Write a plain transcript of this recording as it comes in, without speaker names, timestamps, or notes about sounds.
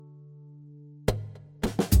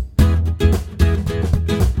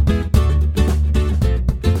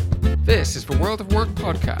World of Work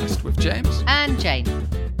podcast with James and Jane.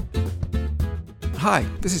 Hi,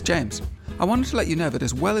 this is James. I wanted to let you know that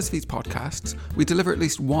as well as these podcasts, we deliver at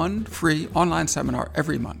least one free online seminar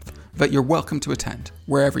every month that you're welcome to attend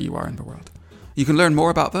wherever you are in the world. You can learn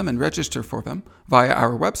more about them and register for them via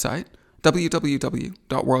our website,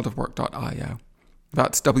 www.worldofwork.io.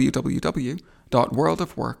 That's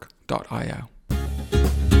www.worldofwork.io.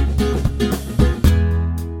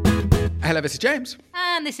 Hello, this is James.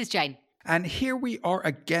 And this is Jane. And here we are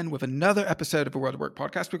again with another episode of the World of Work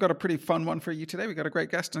podcast. We've got a pretty fun one for you today. We've got a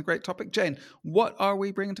great guest and a great topic. Jane, what are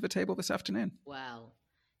we bringing to the table this afternoon? Well,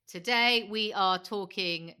 today we are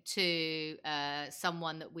talking to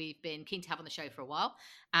someone that we've been keen to have on the show for a while,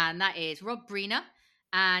 and that is Rob Briner.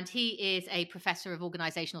 And he is a professor of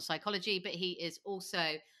organizational psychology, but he is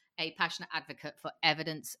also a passionate advocate for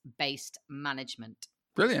evidence-based management.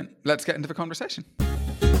 Brilliant. Let's get into the conversation.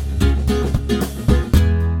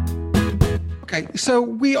 Okay, so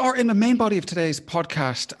we are in the main body of today's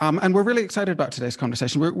podcast, and we're really excited about today's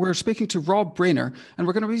conversation. We're speaking to Rob Briner, and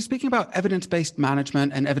we're going to be speaking about evidence-based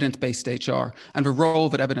management and evidence-based HR and the role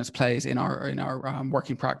that evidence plays in our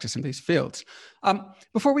working practice in these fields.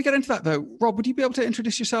 Before we get into that, though, Rob, would you be able to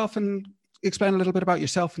introduce yourself and explain a little bit about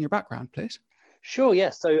yourself and your background, please? Sure,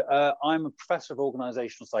 yes. So I'm a professor of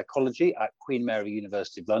organisational psychology at Queen Mary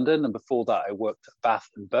University of London, and before that I worked at Bath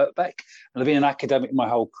and Birkbeck, and I've been an academic my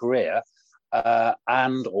whole career. But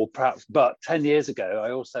 10 years ago,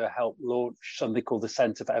 I also helped launch something called the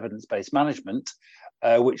Centre for Evidence-Based Management,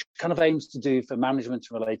 which kind of aims to do for management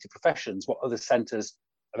and related professions what other centres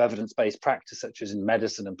of evidence-based practice, such as in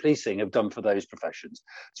medicine and policing, have done for those professions.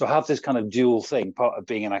 So I have this kind of dual thing, part of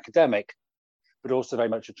being an academic, but also very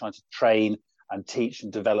much of trying to train and teach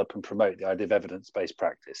and develop and promote the idea of evidence-based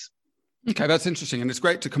practice. Okay, that's interesting. And it's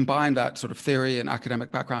great to combine that sort of theory and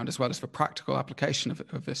academic background as well as the practical application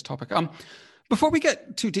of this topic. Before we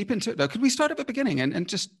get too deep into it, though, could we start at the beginning and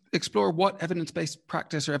just explore what evidence-based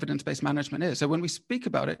practice or evidence-based management is? So when we speak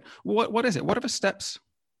about it, what is it? What are the steps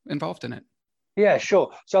involved in it? Yeah,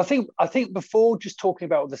 sure. So I think before just talking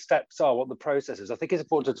about what the steps are, what the process is, I think it's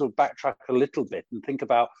important to sort of backtrack a little bit and think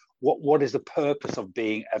about what is the purpose of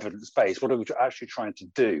being evidence-based? What are we actually trying to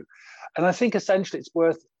do? And I think essentially it's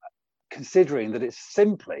worth considering that it's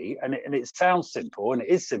simply, and it sounds simple, and it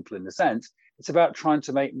is simple in the sense, it's about trying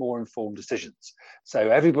to make more informed decisions. So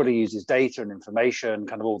everybody uses data and information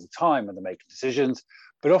kind of all the time when they're making decisions,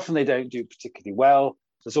 but often they don't do it particularly well.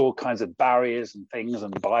 There's all kinds of barriers and things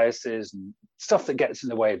and biases and stuff that gets in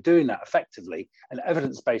the way of doing that effectively. And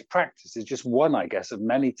evidence-based practice is just one, I guess, of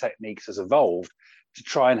many techniques has evolved to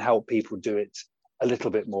try and help people do it a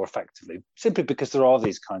little bit more effectively, simply because there are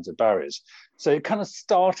these kinds of barriers. So it kind of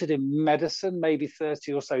started in medicine maybe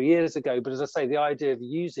 30 or so years ago. But as I say, the idea of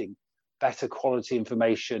using better quality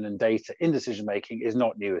information and data in decision making is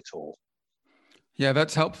not new at all. Yeah,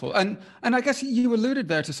 that's helpful. And I guess you alluded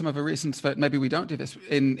there to some of the reasons that maybe we don't do this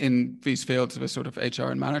in these fields of a sort of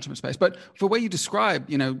HR and management space. But the way you describe,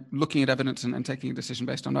 looking at evidence and taking a decision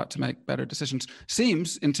based on that to make better decisions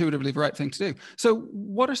seems intuitively the right thing to do. So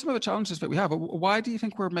what are some of the challenges that we have? Why do you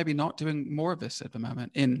think we're maybe not doing more of this at the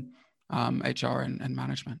moment in HR and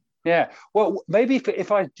management? Yeah, well, maybe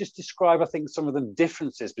if I just describe, I think, some of the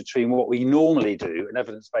differences between what we normally do and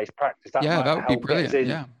evidence-based practice, that would be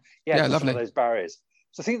brilliant. Yeah, lovely. Some of those barriers.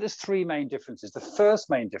 So I think there's three main differences. The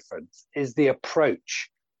first main difference is the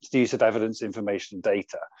approach to the use of evidence, information, and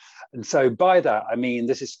data. And so by that, I mean,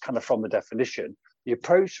 this is kind of from the definition. The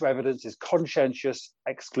approach to evidence is conscientious,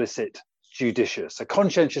 explicit, judicious. So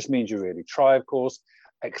conscientious means you really try, of course.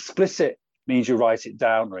 Explicit means you write it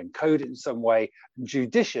down or encode it in some way. And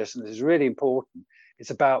judicious, and this is really important,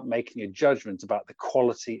 it's about making a judgment about the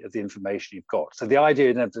quality of the information you've got. So the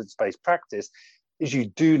idea in evidence-based practice is you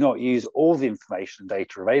do not use all the information and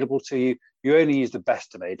data available to you. You only use the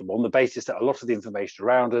best available on the basis that a lot of the information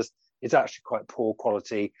around us is actually quite poor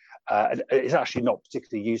quality. And it's actually not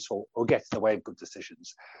particularly useful or gets in the way of good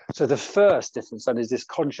decisions. So the first difference then is this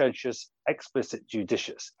conscientious, explicit,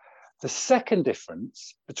 judicious. The second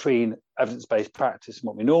difference between evidence-based practice and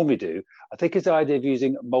what we normally do, I think, is the idea of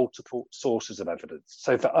using multiple sources of evidence.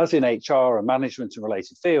 So for us in HR and management and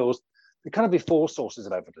related fields, there kind of be four sources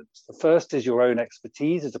of evidence. The first is your own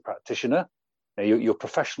expertise as a practitioner, your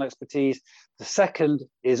professional expertise. The second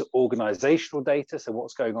is organizational data, so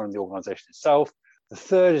what's going on in the organization itself. The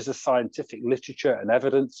third is the scientific literature and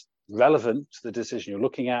evidence relevant to the decision you're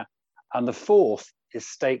looking at. And the fourth is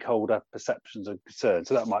stakeholder perceptions and concerns.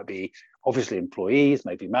 So that might be obviously employees,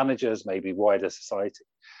 maybe managers, maybe wider society.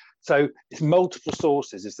 So it's multiple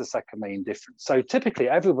sources is the second main difference. So typically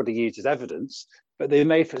everybody uses evidence, but they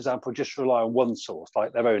may, for example, just rely on one source,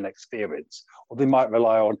 like their own experience, or they might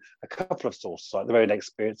rely on a couple of sources, like their own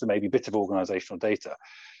experience and maybe a bit of organizational data.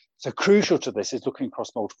 So crucial to this is looking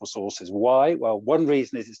across multiple sources. Why? Well, one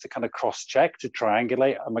reason is it's to kind of cross-check, to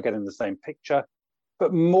triangulate, am I getting the same picture?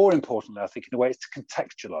 But more importantly, I think in a way, it's to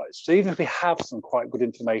contextualize. So even if we have some quite good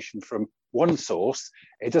information from one source,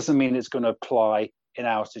 it doesn't mean it's going to apply in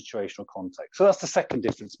our situational context. So that's the second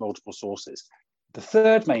difference, multiple sources. The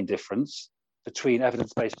third main difference between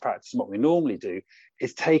evidence-based practice and what we normally do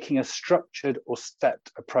is taking a structured or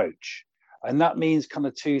stepped approach. And that means kind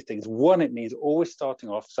of two things. One, it means always starting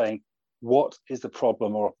off saying, what is the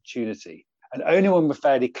problem or opportunity? And only when we're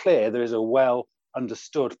fairly clear, there is a well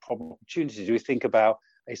understood problem opportunity do we think about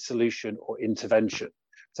a solution or intervention.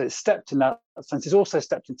 So it's stepped in that sense. It's also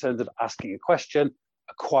stepped in terms of asking a question,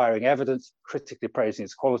 acquiring evidence, critically appraising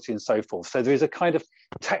its quality, and so forth. So there is a kind of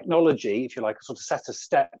technology, if you like, a sort of set of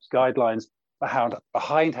steps, guidelines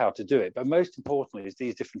behind how to do it. But most importantly is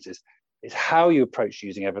these differences. It's how you approach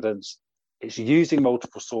using evidence, it's using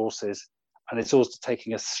multiple sources, and it's also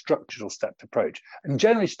taking a structural stepped approach. And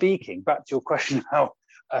generally speaking, back to your question about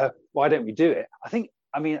why don't we do it?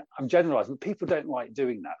 I'm generalizing, but people don't like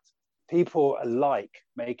doing that. People like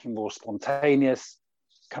making more spontaneous,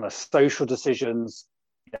 kind of social decisions,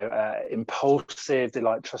 impulsive, they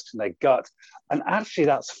like trusting their gut. And actually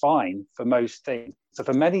that's fine for most things. So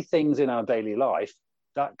for many things in our daily life,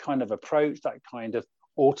 that kind of approach, that kind of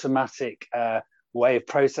automatic way of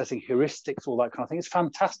processing heuristics, all that kind of thing, is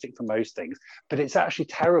fantastic for most things. But it's actually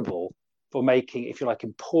terrible for making, if you like,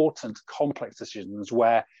 important, complex decisions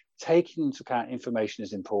where taking into account information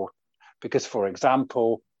is important. Because, for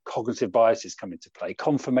example, cognitive biases come into play,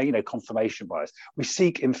 confirmation bias. We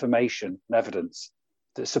seek information and evidence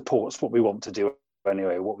that supports what we want to do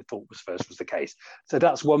anyway, what we thought was the case. So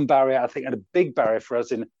that's one barrier, I think, and a big barrier for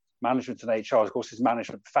us in management and HR, of course, is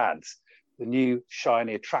management fads, the new,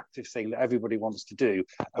 shiny, attractive thing that everybody wants to do.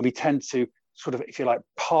 And we tend to sort of, if you like,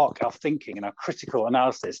 park our thinking and our critical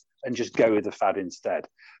analysis and just go with the fad instead.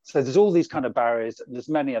 So there's all these kind of barriers, and there's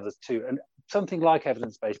many others too. And something like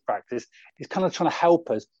evidence-based practice is kind of trying to help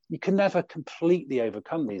us. You can never completely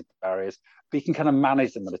overcome these barriers, but you can kind of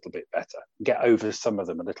manage them a little bit better, get over some of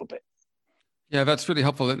them a little bit. Yeah, that's really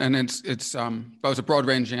helpful, and it's that was a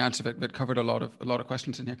broad-ranging answer, but covered a lot of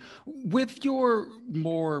questions in here. With your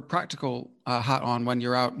more practical hat on, when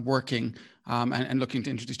you're out working and looking to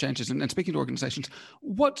introduce changes and speaking to organizations,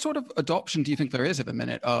 what sort of adoption do you think there is at the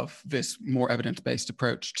minute of this more evidence-based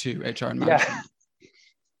approach to HR and management? Yeah.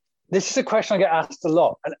 This is a question I get asked a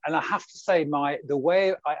lot, and I have to say the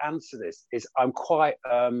way I answer this is I'm quite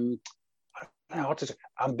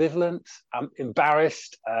ambivalent, I'm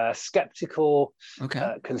embarrassed, skeptical,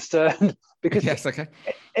 concerned, because yes, okay.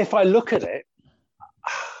 If I look at it,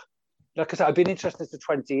 like I said, I've been interested for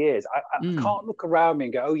 20 years. I can't look around me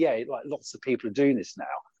and go, oh yeah, like lots of people are doing this now.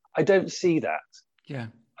 I don't see that. Yeah.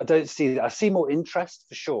 I don't see that. I see more interest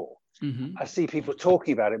for sure. Mm-hmm. I see people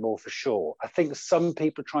talking about it more for sure. I think some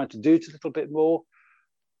people are trying to do it a little bit more,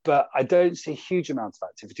 but I don't see huge amounts of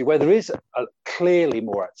activity. Where there is clearly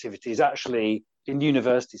more activity is actually in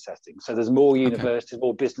university settings. So there's more universities,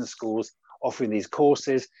 more business schools offering these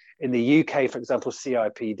courses. In the UK, for example,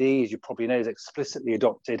 CIPD, as you probably know, has explicitly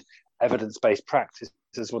adopted evidence-based practice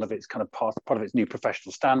as one of its kind of part of its new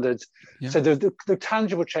professional standards. Yeah. So there are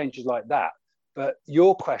tangible changes like that. But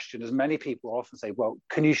your question, as many people often say, well,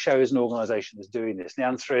 can you show us an organization that's doing this? And the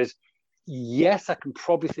answer is yes, I can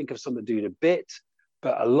probably think of some that do it a bit,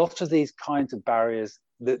 but a lot of these kinds of barriers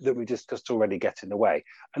that we discussed already get in the way.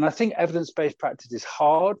 And I think evidence-based practice is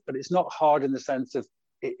hard, but it's not hard in the sense of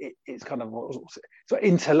it's kind of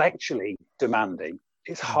intellectually demanding.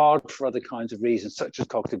 It's hard for other kinds of reasons, such as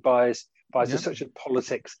cognitive biases, such as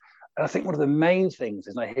politics. And I think one of the main things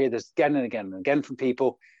is, and I hear this again and again and again from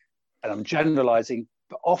people, and I'm generalizing,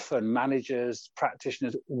 but often managers,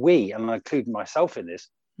 practitioners, and I include myself in this,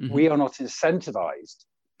 we are not incentivized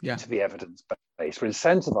to be evidence-based. We're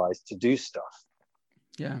incentivized to do stuff.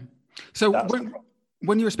 Yeah. So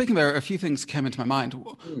when you were speaking there, a few things came into my mind.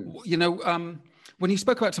 When you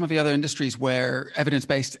spoke about some of the other industries where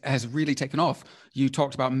evidence-based has really taken off, you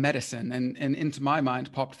talked about medicine, and into my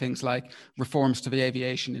mind popped things like reforms to the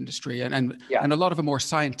aviation industry and a lot of the more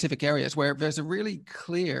scientific areas where there's a really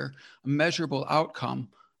clear, measurable outcome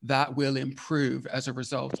that will improve as a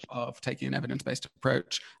result of taking an evidence-based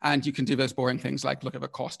approach. And you can do those boring things like look at the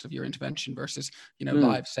cost of your intervention versus,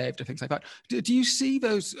 lives saved or things like that. Do you see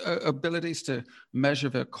those abilities to measure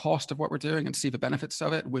the cost of what we're doing and see the benefits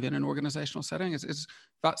of it within an organizational setting? Is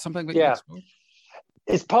that something that you explore?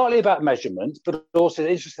 It's partly about measurement, but also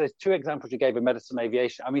interesting. There's two examples you gave of medicine and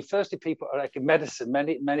aviation. I mean, firstly, people are like in medicine,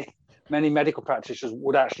 many medical practitioners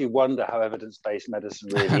would actually wonder how evidence-based medicine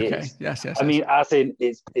really is. Yes. I mean, as in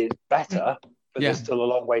it's better, but there's still a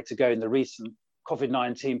long way to go in the recent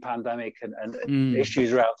COVID-19 pandemic and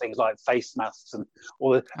issues around things like face masks and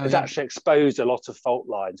all that. It's actually exposed a lot of fault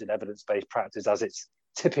lines in evidence-based practice as it's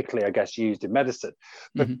typically, I guess, used in medicine.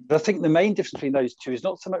 But I think the main difference between those two is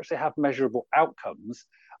not so much they have measurable outcomes.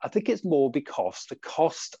 I think it's more because the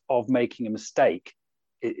cost of making a mistake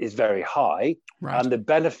is very high, and the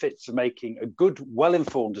benefits of making a good,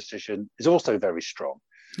 well-informed decision is also very strong.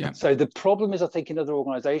 Yeah. So the problem is, I think, in other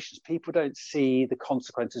organizations, people don't see the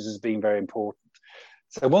consequences as being very important.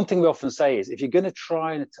 So one thing we often say is, if you're going to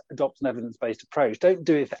try and adopt an evidence-based approach, don't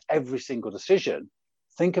do it for every single decision.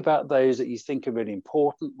 Think about those that you think are really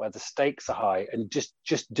important, where the stakes are high, and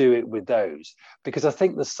just do it with those. Because I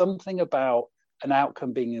think there's something about an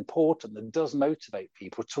outcome being important that does motivate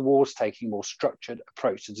people towards taking a more structured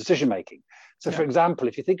approach to decision making. So for example,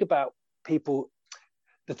 if you think about people,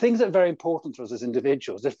 the things that are very important to us as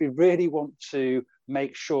individuals, if we really want to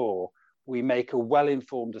make sure we make a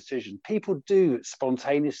well-informed decision, people do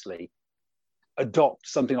spontaneously adopt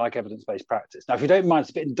something like evidence-based practice. Now, if you don't mind,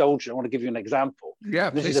 it's a bit indulgent. I want to give you an example. Yeah,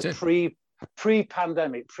 this is a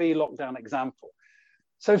pre-pandemic, pre-lockdown example.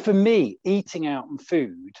 So for me, eating out and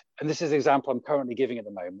food, and this is the example I'm currently giving at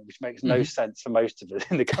the moment, which makes no sense for most of us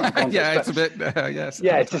in the current context. It's a bit, yes.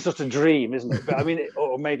 Yeah, it's just sort of dream, isn't it? But I mean,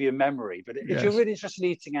 or maybe a memory. But if you're really interested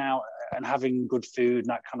in eating out and having good food and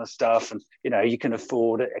that kind of stuff, and you can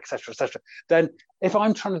afford it, etc., then if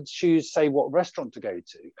I'm trying to choose, say, what restaurant to go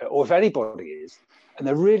to, or if anybody is, and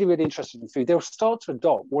they're really, really interested in food, they'll start to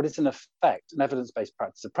adopt what is in effect an evidence-based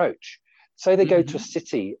practice approach. Say they go to a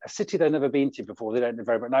city they've never been to before, they don't know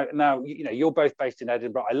very much. Now, you're both based in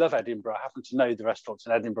Edinburgh. I love Edinburgh. I happen to know the restaurants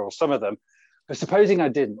in Edinburgh, or some of them. But supposing I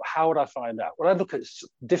didn't, how would I find out? Well, I'd look at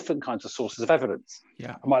different kinds of sources of evidence.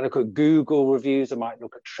 Yeah. I might look at Google reviews. I might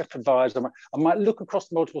look at TripAdvisor. I might look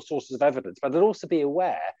across multiple sources of evidence, but I'd also be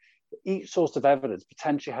aware that each source of evidence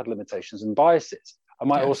potentially had limitations and biases. I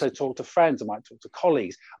might also talk to friends. I might talk to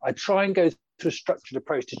colleagues. I try and go through a structured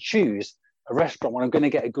approach to choose a restaurant when I'm going to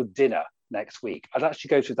get a good dinner next week. I'd actually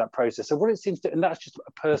go through that process. So what it seems to, and that's just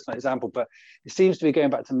a personal example, but it seems to be going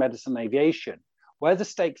back to medicine and aviation, where the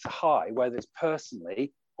stakes are high, whether it's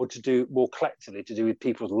personally or to do more collectively, to do with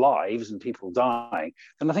people's lives and people dying,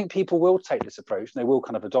 then I think people will take this approach and they will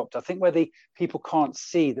kind of adopt. I think where the people can't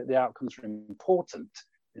see that the outcomes are important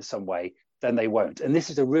in some way, then they won't. And this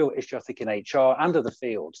is a real issue, I think, in HR and other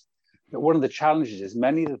fields. That one of the challenges is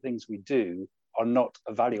many of the things we do are not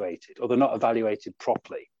evaluated, or they're not evaluated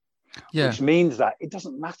properly. Which means that it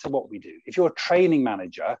doesn't matter what we do. If you're a training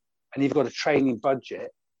manager and you've got a training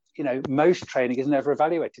budget, most training is never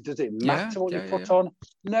evaluated. Does it matter what you put on?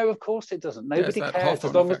 No, of course it doesn't. Nobody cares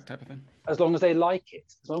as long as they like it.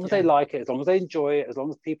 As long as they like it, as long as they enjoy it, as long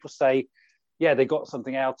as people say, they got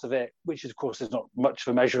something out of it, which of course is not much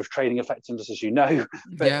of a measure of training effectiveness, as you know.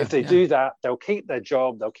 But if they do that, they'll keep their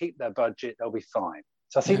job, they'll keep their budget, they'll be fine.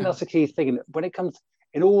 So I think that's the key thing. And when it comes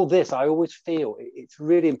in all this, I always feel it's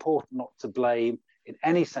really important not to blame, in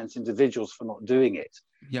any sense, individuals for not doing it.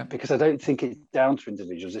 Yeah. Because I don't think it's down to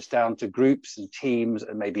individuals. It's down to groups and teams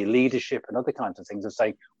and maybe leadership and other kinds of things of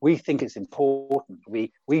saying, we think it's important.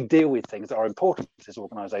 We deal with things that are important to this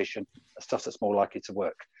organization, stuff that's more likely to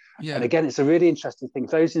work. Yeah. And again, it's a really interesting thing.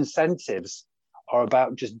 If those incentives are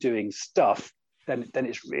about just doing stuff, then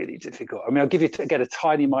it's really difficult. I mean, I'll give you, again, a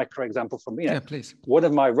tiny micro example from me. Please. One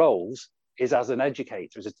of my roles is as an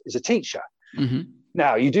educator, as a teacher.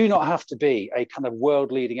 Now, you do not have to be a kind of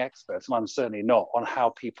world-leading expert, and I'm certainly not, on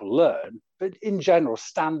how people learn, but in general,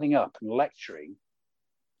 standing up and lecturing,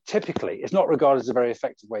 typically, is not regarded as a very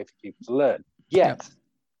effective way for people to learn. Yet,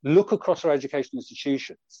 look across our educational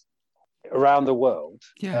institutions around the world,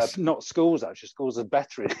 not schools, actually, schools are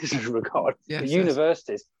better in this regard, but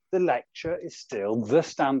universities, the lecture is still the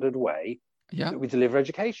standard way that we deliver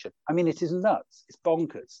education. I mean, it is nuts, it's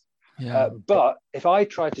bonkers. But if I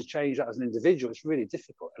try to change that as an individual, it's really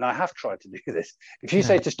difficult. And I have tried to do this. If you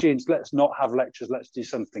say to students, let's not have lectures, let's do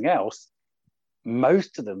something else,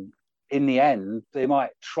 most of them, in the end, they might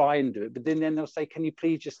try and do it, but then they'll say, can you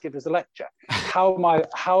please just give us a lecture? How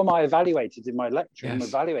am I evaluated in my lecture? I'm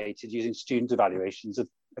evaluated using student evaluations of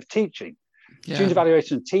teaching. Student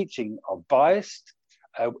evaluations of teaching are biased.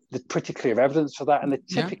 There's pretty clear evidence for that, and they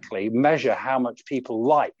typically measure how much people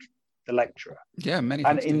like the lecturer.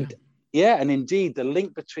 And indeed, the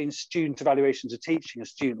link between student evaluations of teaching and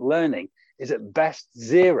student learning is at best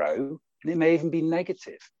zero, and it may even be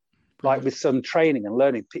negative. like with some training and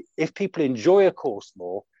learning, if people enjoy a course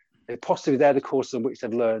more, possibly they're the course in which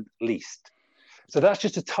they've learned least. So that's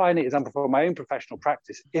just a tiny example from my own professional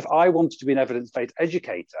practice. If I wanted to be an evidence-based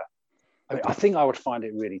educator, I think I would find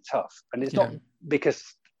it really tough. And it's not because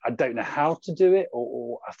I don't know how to do it,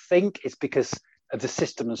 or I think it's because of the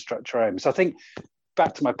system and structure I'm. So I think,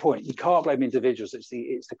 back to my point, you can't blame individuals. It's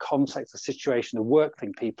the context, the situation, the work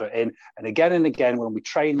thing people are in. And again, when we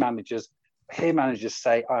train managers, I hear managers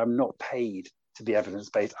say, I am not paid to be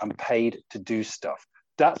evidence-based. I'm paid to do stuff.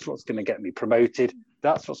 That's what's going to get me promoted.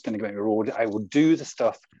 That's what's going to get me rewarded. I will do the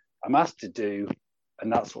stuff I'm asked to do,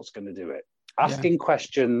 and that's what's going to do it. Asking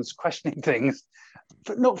questions, questioning things,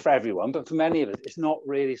 but not for everyone, but for many of us, it's not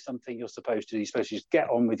really something you're supposed to do. You're supposed to just get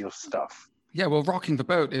on with your stuff. Yeah, well, rocking the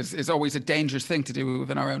boat is always a dangerous thing to do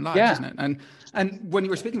within our own lives, isn't it? And when you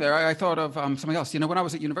were speaking there, I thought of something else. When I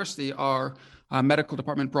was at university, our medical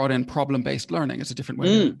department brought in problem-based learning as a different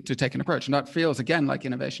way to take an approach. And that feels, again, like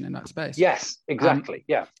innovation in that space. Yes, exactly.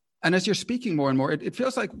 And as you're speaking more and more, it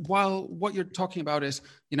feels like while what you're talking about is,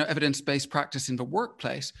 evidence-based practice in the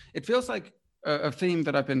workplace, it feels like a theme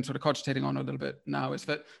that I've been sort of cogitating on a little bit now is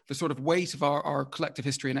that the sort of weight of our collective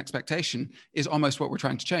history and expectation is almost what we're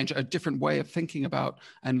trying to change. A different way of thinking about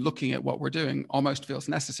and looking at what we're doing almost feels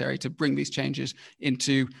necessary to bring these changes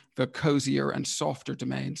into the cozier and softer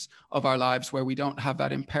domains of our lives where we don't have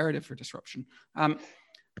that imperative for disruption.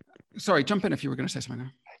 Sorry, jump in if you were going to say something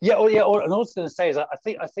there. And all I was going to say is I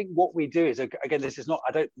think what we do is, again, this is not,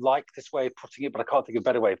 I don't like this way of putting it, but I can't think of a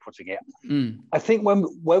better way of putting it. I think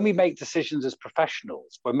when we make decisions as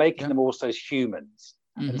professionals, we're making them also as humans.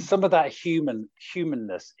 And some of that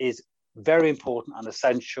humanness is very important and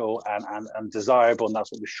essential and desirable, and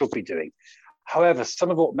that's what we should be doing. However, some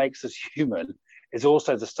of what makes us human is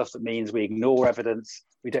also the stuff that means we ignore evidence.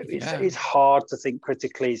 It's hard to think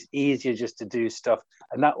critically. It's easier just to do stuff.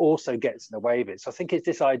 And that also gets in the way of it. So I think it's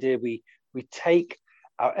this idea we take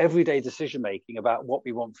our everyday decision-making about what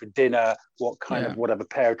we want for dinner, what kind of whatever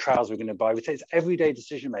pair of trousers we're going to buy. We take this everyday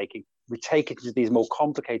decision-making, we take it into these more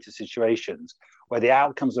complicated situations where the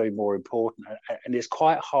outcomes are more important. And it's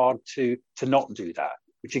quite hard to not do that,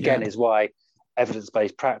 which again is why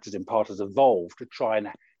evidence-based practice in part has evolved to try and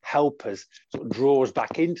help us sort of draw us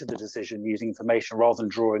back into the decision using information rather than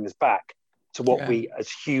drawing us back to what we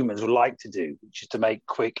as humans would like to do, which is to make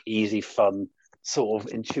quick, easy, fun, sort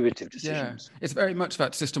of intuitive decisions. It's very much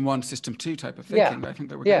that system 1, system 2 type of thinking that I think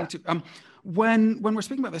that we're getting to. When we're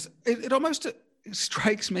speaking about this, it almost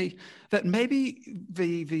strikes me that maybe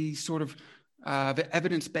the sort of the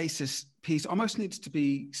evidence basis piece almost needs to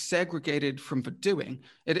be segregated from the doing.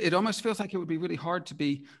 It almost feels like it would be really hard to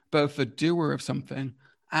be both the doer of something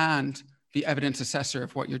and the evidence assessor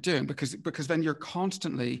of what you're doing, because then you're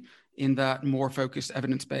constantly in that more focused,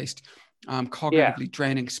 evidence-based, cognitively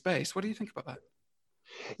draining space. What do you think about that?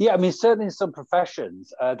 Yeah, I mean, certainly in some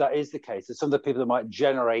professions, that is the case. And some of the people that might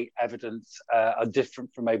generate evidence are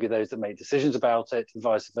different from maybe those that make decisions about it and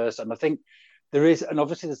vice versa. And I think there is, and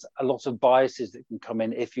obviously there's a lot of biases that can come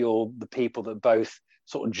in if you're the people that both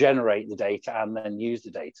sort of generate the data and then use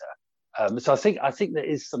the data. So I think there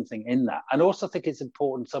is something in that. And also I think it's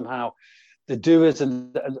important somehow the doers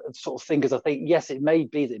and sort of thinkers, I think, yes, it may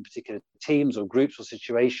be that in particular teams or groups or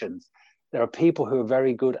situations, there are people who are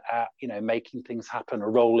very good at, making things happen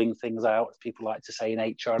or rolling things out, as people like to say in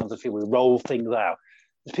HR and other people, we roll things out.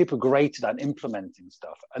 There's people great at implementing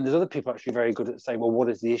stuff. And there's other people actually very good at saying, well, what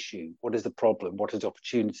is the issue? What is the problem? What is the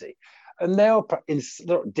opportunity? And there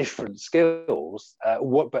are different skills,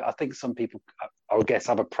 but I think some people, I guess,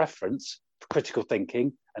 have a preference for critical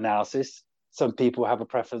thinking, analysis. Some people have a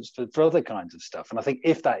preference for other kinds of stuff. And I think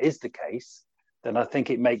if that is the case, then I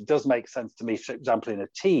think it does make sense to me, for example, in a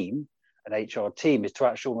team, an HR team, is to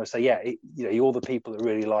actually almost say, you're the people that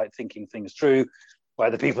really like thinking things through, by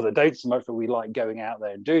the people that don't so much, but we like going out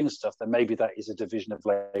there and doing stuff, then maybe that is a division of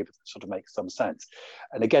labor that sort of makes some sense.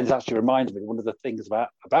 And again, it actually reminds me, one of the things about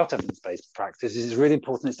evidence-based practice is really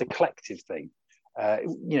important. It's the collective thing.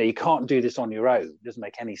 You can't do this on your own. It doesn't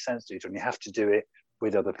make any sense to do it, and you have to do it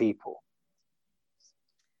with other people.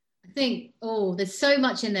 I think, there's so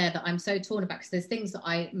much in there that I'm so torn about, because there's things that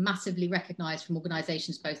I massively recognize from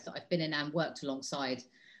organizations, both that I've been in and worked alongside,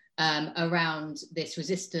 around this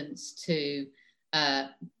resistance to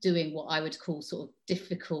doing what I would call sort of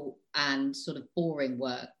difficult and sort of boring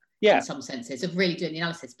work in some senses, of really doing the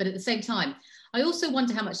analysis. But at the same time, I also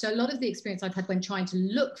wonder how much, so a lot of the experience I've had when trying to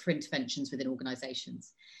look for interventions within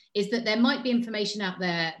organizations is that there might be information out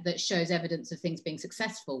there that shows evidence of things being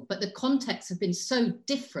successful, but the contexts have been so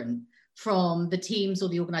different from the teams or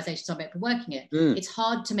the organizations I've been working at. It's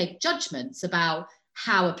hard to make judgments about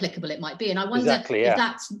how applicable it might be. And I wonder if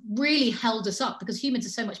that's really held us up, because humans are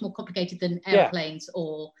so much more complicated than airplanes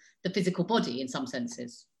or the physical body in some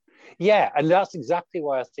senses. Yeah, and that's exactly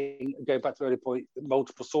why I think, going back to the earlier point,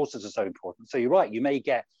 multiple sources are so important. So you're right, there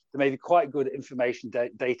may be quite good information,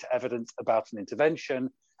 data evidence about an intervention.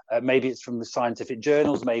 Maybe it's from the scientific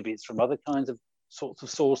journals, maybe it's from other kinds of sorts of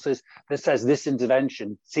sources that says this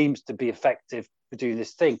intervention seems to be effective for doing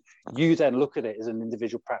this thing. You then look at it as an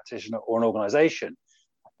individual practitioner or an organization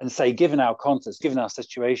and say, given our context, given our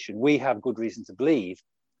situation, we have good reason to believe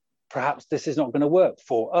perhaps this is not going to work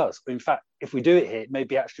for us. But in fact, if we do it here, it may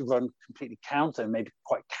be actually run completely counter and maybe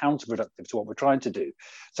quite counterproductive to what we're trying to do.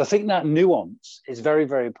 So I think that nuance is very,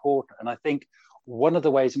 very important. And I think one of the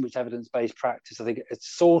ways in which evidence-based practice, I think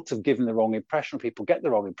it's sort of given the wrong impression, or people get the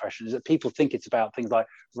wrong impression, is that people think it's about things like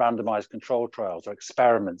randomized control trials or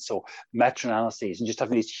experiments or meta-analyses and just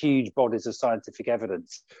having these huge bodies of scientific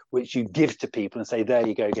evidence, which you give to people and say, there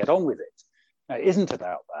you go, get on with it. Now, it isn't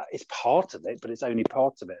about that. It's part of it, but it's only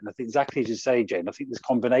part of it. And I think exactly as you say, Jane, I think this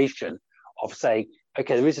combination of saying,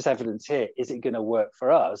 okay, there is this evidence here, is it going to work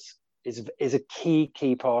for us, is a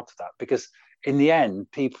key part of that. Because in the end,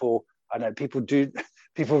 people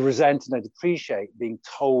resent and they appreciate being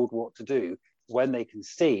told what to do when they can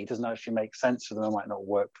see it doesn't actually make sense for them, it might not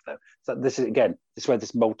work for them. So this is where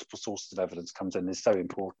this multiple sources of evidence comes in, is so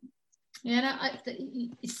important. Yeah, no,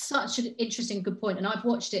 it's such an interesting, good point. And I've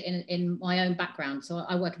watched it in my own background. So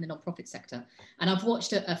I work in the non-profit sector, and I've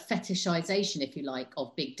watched a fetishization, if you like,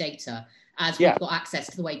 of big data as we've got access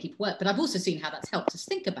to the way people work. But I've also seen how that's helped us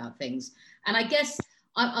think about things. And I guess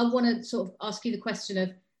I want to sort of ask you the question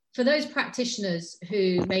of, for those practitioners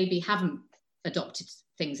who maybe haven't adopted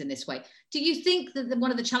things in this way, do you think that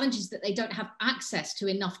one of the challenges is that they don't have access to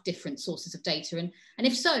enough different sources of data? And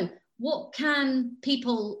if so, what can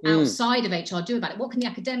people outside of HR do about it? What can the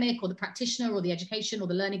academic or the practitioner or the education or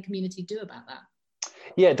the learning community do about that?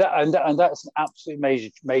 Yeah, and that's an absolute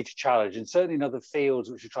major challenge. And certainly in other fields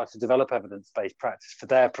which try to develop evidence-based practice for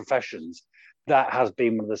their professions, that has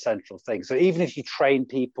been one of the central things. So even if you train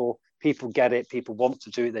people get it, people want to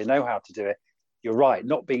do it, they know how to do it, you're right,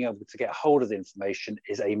 not being able to get hold of the information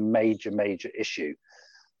is a major issue.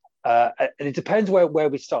 And it depends where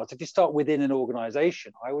we start. So if you start within an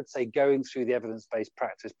organization, I would say going through the evidence-based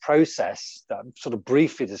practice process that I've sort of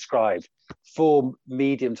briefly described for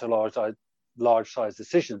medium to large size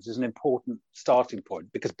decisions is an important starting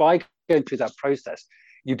point, because by going through that process,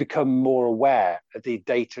 you become more aware of the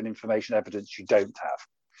data and information evidence you don't have.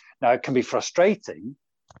 Now, it can be frustrating,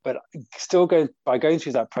 but by going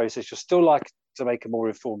through that process, you're still likely to make a more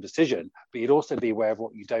informed decision, but you'd also be aware of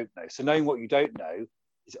what you don't know. So knowing what you don't know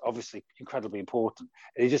is obviously incredibly important.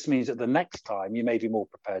 It just means that the next time you may be more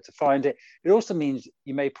prepared to find it. It also means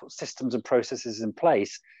you may put systems and processes in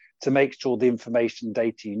place to make sure the information and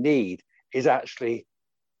data you need is actually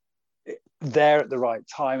there at the right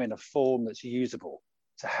time in a form that's usable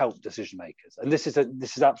to help decision makers. And this is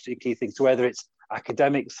absolutely a key thing. So whether it's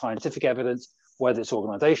academic, scientific evidence, whether it's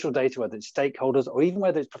organizational data, whether it's stakeholders, or even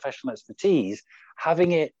whether it's professional expertise,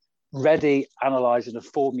 having it ready, analyzed in a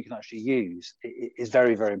form you can actually use is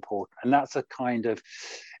very, very important. And that's a kind of,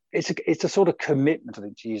 it's a sort of commitment, I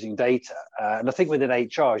think, to using data. And I think within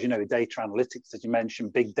HR, as you know, data analytics, as you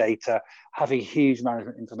mentioned, big data, having huge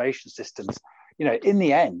management information systems, in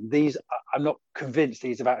the end, I'm not convinced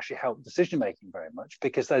these have actually helped decision making very much,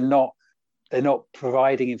 because they're not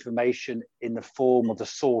providing information in the form or the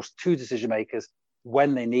source to decision makers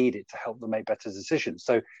when they need it to help them make better decisions.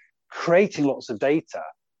 So creating lots of data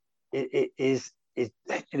is in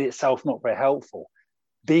itself not very helpful.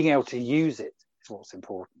 Being able to use it is what's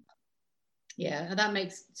important. Yeah, that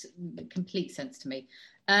makes complete sense to me.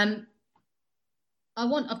 I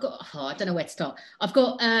don't know where to start. I've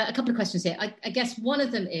got a couple of questions here. I guess one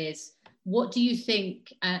of them is, what do you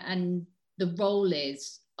think and the role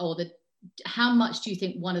is, or how much do you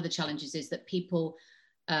think one of the challenges is that people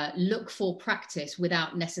look for practice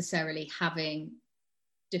without necessarily having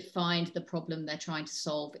defined the problem they're trying to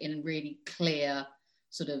solve in really clear,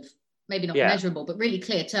 sort of, maybe not measurable, but really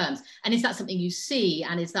clear terms? And is that something you see?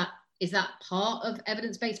 And is that part of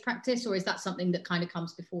evidence-based practice, or is that something that kind of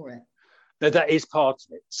comes before it? No, that is part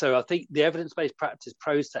of it. So I think the evidence-based practice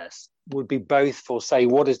process would be both for saying,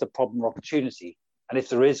 what is the problem or opportunity? And if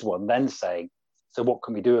there is one, then saying, so what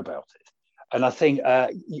can we do about it? And I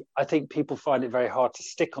think people find it very hard to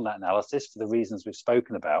stick on that analysis for the reasons we've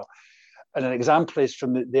spoken about. And an example is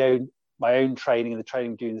from my own training and the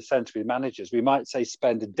training we do in the centre with managers. We might say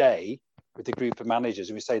spend a day with a group of managers,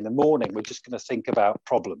 and we say in the morning, we're just going to think about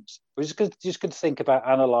problems. We're just going to think about,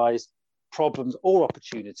 analyse problems or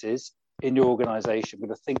opportunities in your organization. We're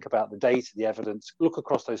going to think about the data, the evidence, look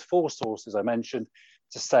across those 4 sources I mentioned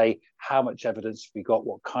to say how much evidence we got,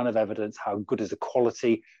 what kind of evidence, how good is the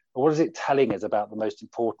quality, and what is it telling us about the most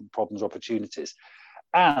important problems or opportunities.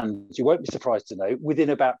 And you won't be surprised to know, within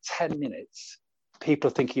about 10 minutes, people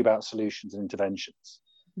are thinking about solutions and interventions.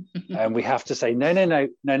 And we have to say, no,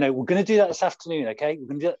 we're going to do that this afternoon, okay?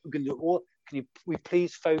 We're going to do it all. Can we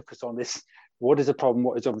please focus on this? What is the problem?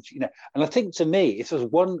 What is the opportunity? And I think, to me, if there's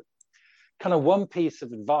one piece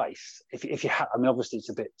of advice, if you have, I mean, obviously it's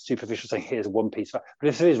a bit superficial saying here's one piece, but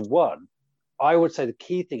if there is one, I would say the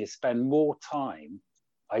key thing is spend more time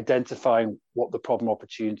identifying what the problem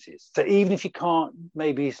opportunity is. So even if you can't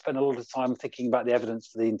maybe spend a lot of time thinking about the evidence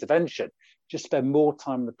for the intervention, just spend more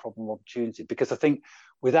time on the problem opportunity. Because I think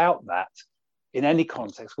without that, in any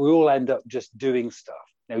context, we all end up just doing stuff.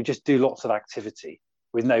 We just do lots of activity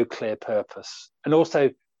with no clear purpose. And also,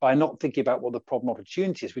 by not thinking about what the problem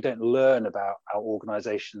opportunity is, we don't learn about our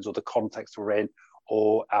organizations or the context we're in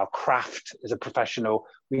or our craft as a professional.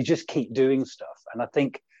 We just keep doing stuff. And I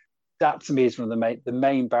think that, to me, is one of the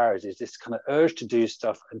main barriers, is this kind of urge to do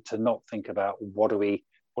stuff and to not think about what are we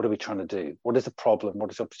trying to do? What is the problem? What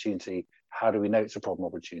is the opportunity? How do we know it's a problem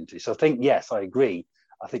opportunity? So I think, yes, I agree.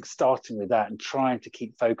 I think starting with that and trying to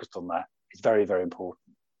keep focused on that is very, very important.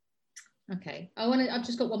 Okay, I've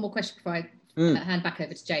just got one more question before I hand back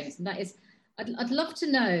over to James, and that is, I'd love to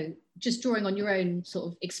know, just drawing on your own sort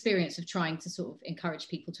of experience of trying to sort of encourage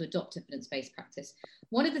people to adopt evidence-based practice.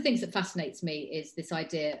 One of the things that fascinates me is this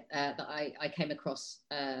idea that I came across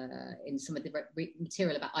in some of the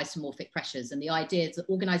material about isomorphic pressures, and the ideas that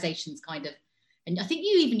organisations kind of, and I think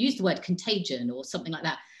you even used the word contagion or something like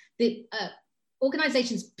that, that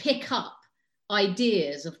organisations pick up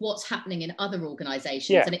ideas of what's happening in other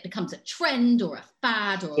organizations, and it becomes a trend or a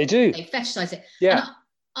fad, or they fetishize it. And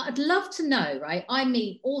I'd love to know, right? I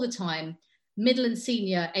meet all the time middle and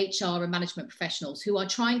senior HR and management professionals who are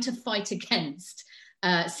trying to fight against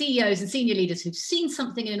CEOs and senior leaders who've seen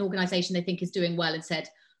something in an organization they think is doing well and said,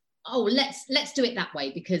 oh, let's do it that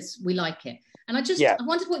way because we like it. And I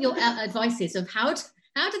wondered what your advice is of how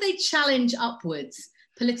do they challenge upwards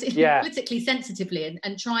politically sensitively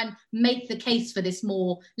and try and make the case for this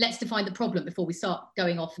more, let's define the problem before we start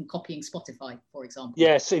going off and copying Spotify, for example.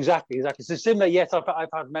 Yes, exactly. So similar, yes, I've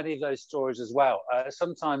had many of those stories as well.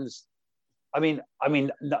 Sometimes, I'm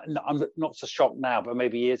not so shocked now, but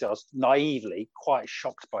maybe years ago, I was naively quite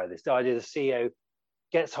shocked by this. The idea the CEO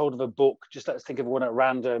gets hold of a book, just let's think of one at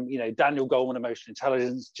random, Daniel Goleman, Emotional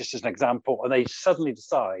Intelligence, just as an example, and they suddenly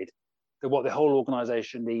decide that what the whole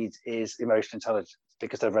organization needs is emotional intelligence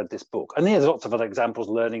because they've read this book. And there's lots of other examples,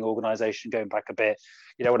 learning organization, going back a bit,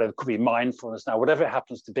 whatever, it could be mindfulness now, whatever it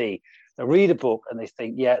happens to be. They read a book and they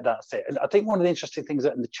think, yeah, that's it. And I think one of the interesting things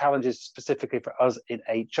and the challenges specifically for us in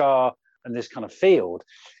HR and this kind of field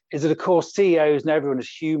is that, of course, CEOs and everyone is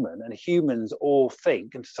human, and humans all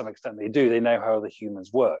think, and to some extent they do, they know how other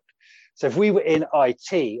humans work. So if we were in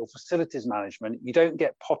IT or facilities management, you don't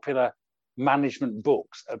get popular management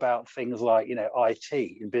books about things like, IT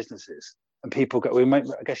in businesses. And people go,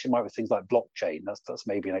 I guess you might have things like blockchain. That's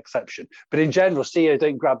maybe an exception. But in general, CEOs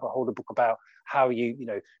don't grab a hold of a book about how you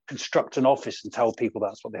construct an office and tell people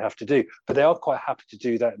that's what they have to do. But they are quite happy to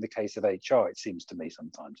do that in the case of HR, it seems to me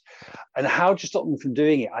sometimes. And how to stop them from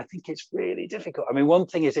doing it, I think it's really difficult. I mean, one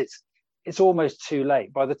thing is it's almost too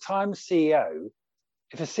late. By the time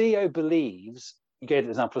if a CEO believes, you gave the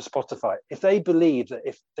example of Spotify, if they believe that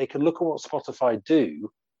if they can look at what Spotify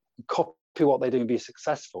do, copy what they do and be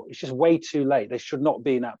successful, it's just way too late. They should not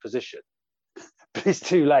be in that position. But it's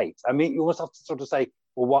too late. I mean, you almost have to sort of say,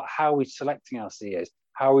 well, how are we selecting our CEOs?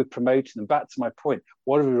 How are we promoting them? Back to my point,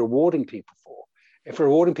 what are we rewarding people for? If we're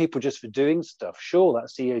rewarding people just for doing stuff, sure, that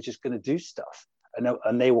CEO is just going to do stuff,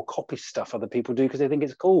 and they will copy stuff other people do because they think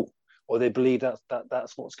it's cool, or they believe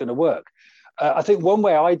that's what's going to work. I think one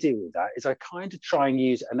way I deal with that is I kind of try and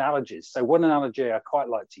use analogies. So one analogy I quite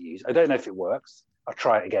like to use, I don't know if it works, I'll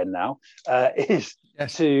try it again now, is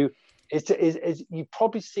you've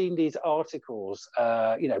probably seen these articles,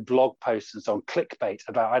 blog posts and so on, clickbait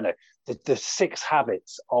about, the 6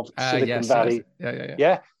 habits of Silicon Valley.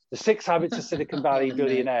 Yeah. The 6 habits of Silicon Valley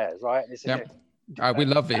billionaires, right? We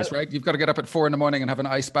love these, right? You've got to get up at 4 a.m. and have an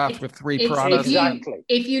ice bath with 3 piranhas.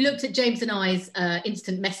 If you looked at James and I's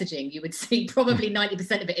instant messaging, you would see probably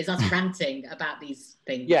 90% of it is us ranting about these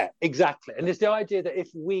things. Yeah, exactly. And it's the idea that if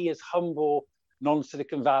we as humble,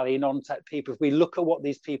 non-Silicon Valley, non-tech people, if we look at what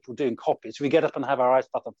these people do and copy, so we get up and have our ice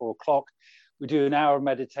bath at 4 o'clock, we do an hour of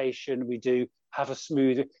meditation, we do have a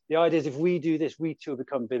smoothie. The idea is if we do this, we too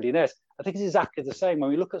become billionaires. I think it's exactly the same when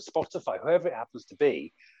we look at Spotify, whoever it happens to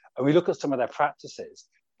be, and we look at some of their practices.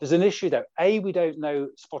 There's an issue though. We don't know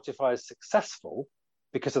Spotify is successful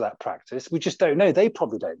because of that practice. We just don't know. They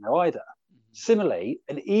probably don't know either. Similarly,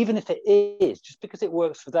 and even if it is, just because it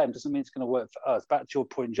works for them doesn't mean it's going to work for us. Back to your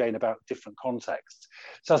point, Jane, about different contexts.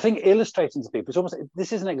 So I think illustrating to people, it's almost,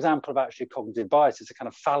 this is an example of actually cognitive bias. It's a kind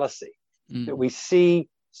of fallacy that we see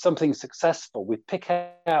something successful, we pick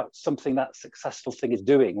out something that successful thing is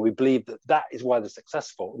doing. We believe that that is why they're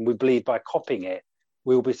successful, and we believe by copying it,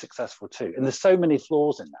 we will be successful too. And there's so many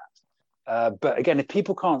flaws in that. But again, if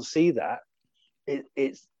people can't see that,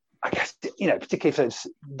 it's, I guess, particularly for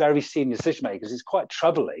very senior decision makers, it's quite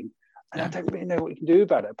troubling. And I don't really know what you can do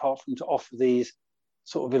about it apart from to offer these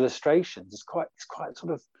sort of illustrations. It's quite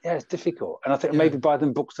sort of, it's difficult. And I think maybe buy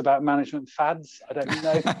them books about management fads. I don't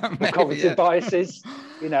know, or cognitive biases.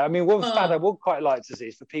 I mean, one fad I would quite like to see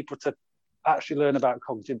is for people to actually learn about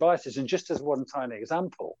cognitive biases. And just as one tiny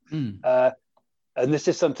example, and this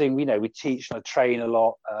is something we teach and I train a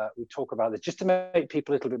lot. We talk about this just to make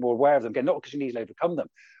people a little bit more aware of them. Again, not because you need to overcome them,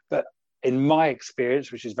 but in my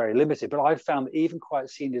experience, which is very limited, but I've found that even quite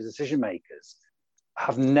senior decision makers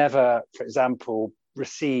have never, for example,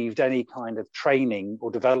 received any kind of training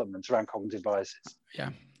or development around cognitive biases. Yeah.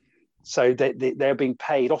 So they're being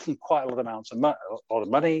paid often quite a lot of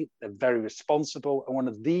money. They're very responsible, and one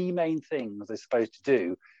of the main things they're supposed to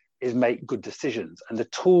do is make good decisions. And the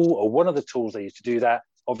tool, or one of the tools they use to do that,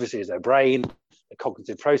 obviously, is their brain, the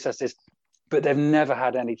cognitive processes, but they've never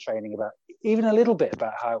had any training about, even a little bit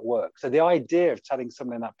about how it works. So the idea of telling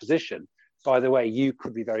someone in that position, by the way, you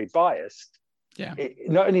could be very biased, it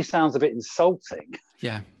not only sounds a bit insulting,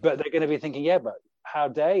 but they're going to be thinking, but how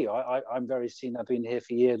dare you? I'm very senior, I've been here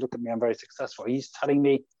for years, look at me, I'm very successful. He's telling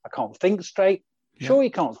me I can't think straight. Sure,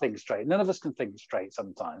 you can't think straight. None of us can think straight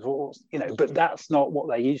sometimes, but that's not what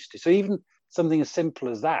they're used to. So even something as simple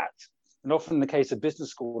as that, and often in the case of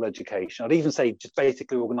business school education, I'd even say just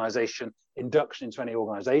basically organization, induction into any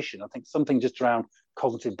organization. I think something just around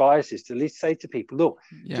cognitive biases to at least say to people, look,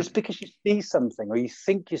 just because you see something, or you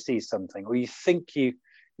think you see something, or you think you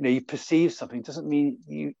perceive something, doesn't mean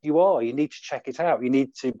you are. You need to check it out. You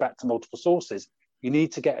need to, back to multiple sources, you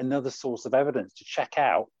need to get another source of evidence to check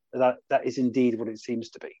out that is indeed what it seems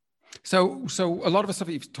to be. So a lot of the stuff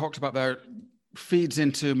that you've talked about there feeds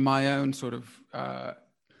into my own sort of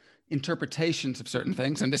interpretations of certain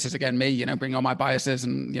things. And this is, again, me, bringing all my biases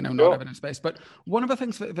and, not evidence-based. But one of the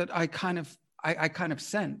things that I kind of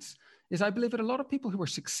sense is I believe that a lot of people who are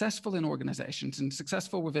successful in organizations and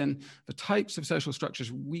successful within the types of social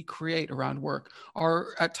structures we create around work are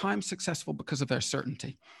at times successful because of their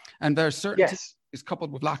certainty. And their certainty is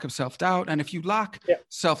coupled with lack of self-doubt. And if you lack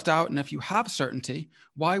self-doubt and if you have certainty,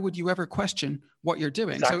 why would you ever question what you're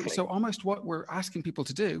doing? Exactly. So almost what we're asking people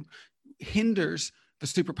to do hinders the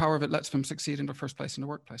superpower that lets them succeed in the first place in the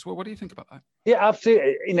workplace. Well, what do you think about that? Yeah,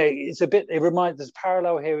 absolutely. It reminds, there's a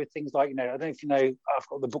parallel here with things like, I don't know if I've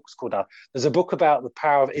got the book's called now. There's a book about the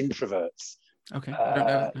power of introverts. Okay, I don't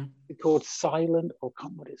know it now. It's called Silent, or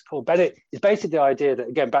what it's called. But it's basically the idea that,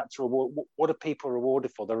 again, back to reward, what are people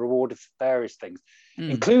rewarded for? They're rewarded for various things,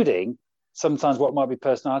 including sometimes what might be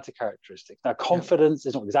personality characteristics. Now, confidence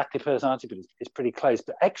is not exactly personality, but it's pretty close.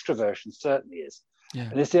 But extroversion certainly is. Yeah.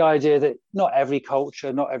 And it's the idea that not every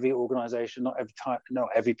culture, not every organization, not every time, not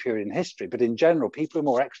every period in history, but in general, people who are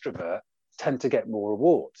more extrovert tend to get more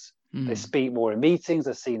rewards. They speak more in meetings,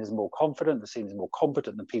 they're seen as more confident, they're seen as more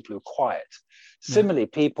competent than people who are quiet. Similarly,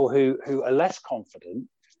 people who are less confident,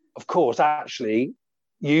 of course, actually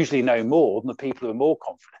usually know more than the people who are more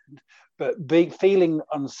confident, but feeling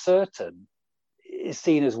uncertain is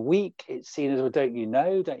seen as weak. It's seen as, well, don't you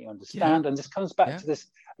know, don't you understand? And this comes back to this,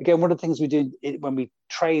 again, one of the things we do when we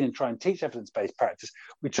train and try and teach evidence-based practice,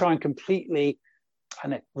 we try and completely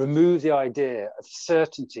remove the idea of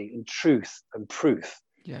certainty and truth and proof.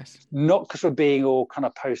 Yes. Not because we're being all kind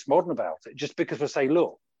of postmodern about it, just because we're saying,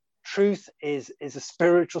 look, truth is a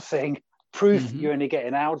spiritual thing. Proof you only get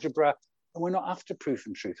in algebra, and we're not after proof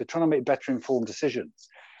and truth. We're trying to make better informed decisions.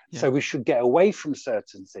 So we should get away from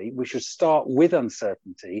certainty. We should start with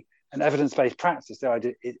uncertainty. And evidence-based practice, the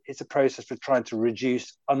idea, it's a process for trying to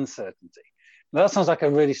reduce uncertainty. Now, that sounds like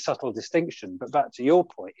a really subtle distinction, but back to your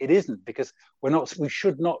point, it isn't, because we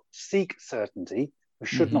should not seek certainty. We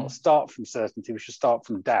should not start from certainty. We should start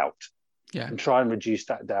from doubt and try and reduce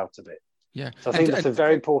that doubt a bit. Yeah. So I think that's a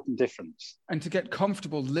very important difference. And to get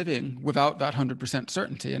comfortable living without that 100%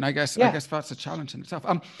 certainty. And I guess that's a challenge in itself.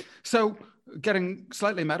 So getting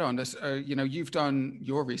slightly meta on this, you've done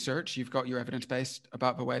your research, you've got your evidence-based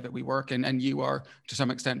about the way that we work, and you are to some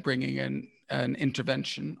extent bringing in an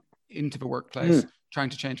intervention into the workplace, trying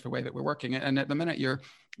to change the way that we're working. And at the minute, you're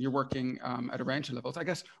you're working at a range of levels. I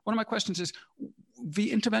guess one of my questions is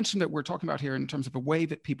the intervention that we're talking about here in terms of the way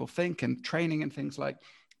that people think and training and things like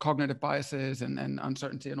cognitive biases and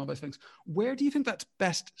uncertainty and all those things. Where do you think that's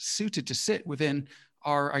best suited to sit within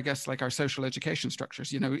our, I guess, like our social education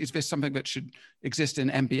structures? Is this something that should exist in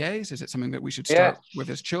MBAs? Is it something that we should start with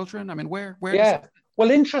as children? I mean, where? Yeah. Well,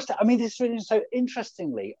 interesting. I mean, this is really so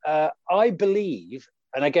interestingly. I believe,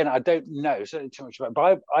 and again, I don't know certainly too much about it,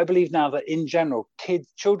 but I believe now that in general,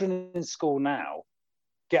 children in school now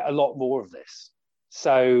get a lot more of this.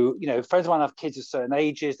 So, friends of mine have kids of certain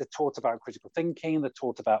ages. They're taught about critical thinking. They're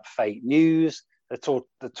taught about fake news. They're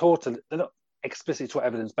not explicitly taught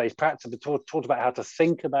evidence-based practice, but taught about how to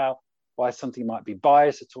think about why something might be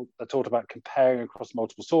biased. They're taught about comparing across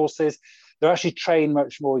multiple sources. They're actually trained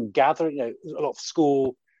much more in gathering. A lot of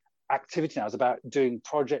school activity now is about doing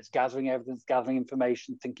projects, gathering evidence, gathering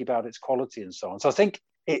information, thinking about its quality and so on. So I think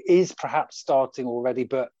it is perhaps starting already,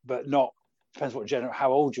 but not. Depends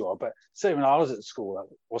how old you are, but certainly when I was at school,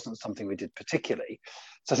 that wasn't something we did particularly.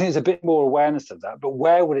 So I think there's a bit more awareness of that. But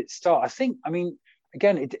where would it start?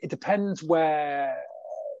 Again, it depends where.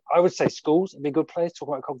 I would say schools would be a good place to talk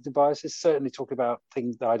about cognitive biases. Certainly talk about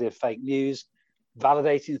things, the idea of fake news,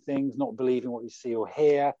 validating things, not believing what you see or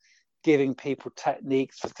hear, giving people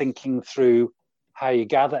techniques for thinking through how you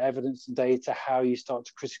gather evidence and data, how you start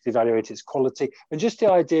to critically evaluate its quality, and just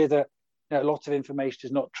the idea that a lot of information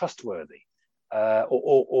is not trustworthy.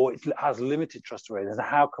 Or it has limited trustworthiness.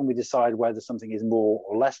 How can we decide whether something is more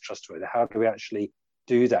or less trustworthy? How do we actually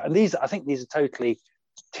do that? And I think these are totally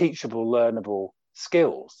teachable, learnable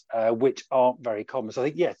skills, which aren't very common. So I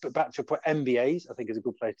think, yes, but back to your point, MBAs, I think is a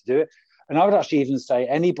good place to do it. And I would actually even say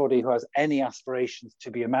anybody who has any aspirations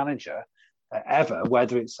to be a manager ever,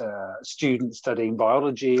 whether it's a student studying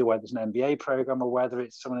biology, or whether it's an MBA program, or whether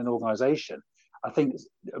it's someone in an organization, I think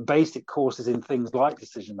basic courses in things like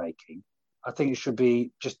decision making, I think it should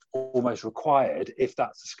be just almost required if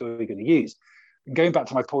that's the skill you're going to use. And going back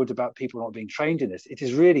to my point about people not being trained in this, it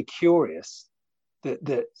is really curious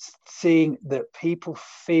that seeing that people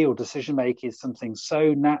feel decision making is something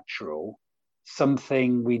so natural,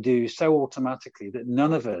 something we do so automatically that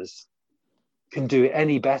none of us can do it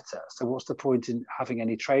any better. So what's the point in having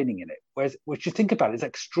any training in it? Whereas, what you think about it, it's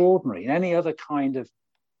extraordinary. In any other kind of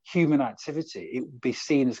human activity, it would be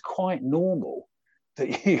seen as quite normal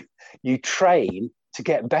that you train to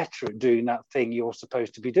get better at doing that thing you're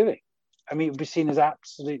supposed to be doing. I mean, it would be seen as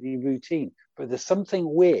absolutely routine, but there's something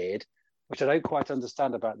weird, which I don't quite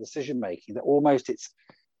understand about decision making, that almost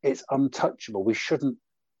it's untouchable. We shouldn't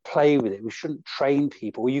play with it. We shouldn't train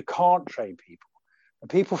people. You can't train people. And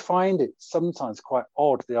people find it sometimes quite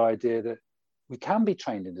odd, the idea that we can be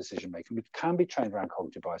trained in decision making. We can be trained around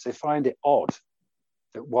cognitive bias. They find it odd.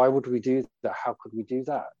 That why would we do that? How could we do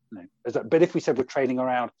that? But if we said we're training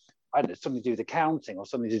around, I don't know, something to do with accounting or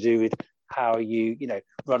something to do with how you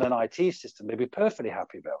run an IT system, they'd be perfectly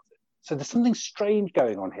happy about it. So there's something strange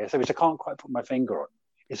going on here, which I can't quite put my finger on.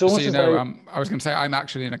 It's almost I was going to say I'm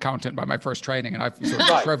actually an accountant by my first training, and I've sort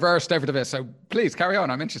of traversed everything of this. So please carry on.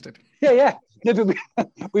 I'm interested. Yeah. No, but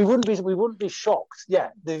we wouldn't be shocked.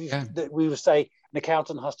 That we would say an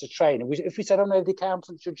accountant has to train. And if we said, oh no, the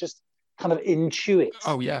accountant should just kind of intuit.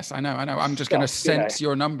 Oh yes, I know. I'm just going to sense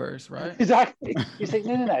your numbers, right? Exactly. You think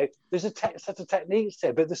no. There's a set of techniques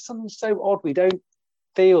there, but there's something so odd. We don't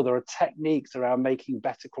feel there are techniques around making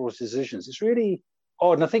better quality decisions. It's really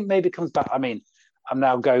odd, and I think maybe it comes back. I mean, I'm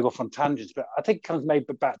now going off on tangents, but I think it comes maybe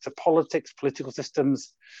back to politics, political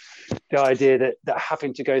systems, the idea that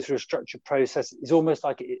having to go through a structured process is almost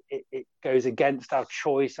like it goes against our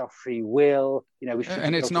choice, our free will.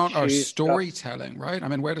 And it's not our storytelling, right? I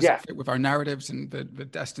mean, where does it fit with our narratives and the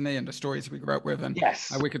destiny and the stories we grew up with? And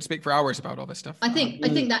we could speak for hours about all this stuff. I think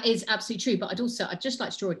that is absolutely true. But I'd just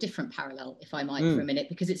like to draw a different parallel, if I might, for a minute,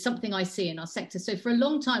 because it's something I see in our sector. So for a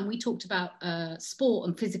long time, we talked about sport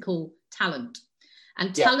and physical talent.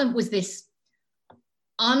 And talent was this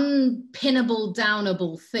unpinnable,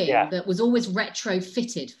 downable thing that was always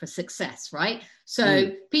retrofitted for success, right?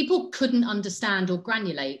 So people couldn't understand or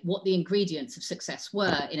granulate what the ingredients of success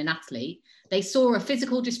were in an athlete. They saw a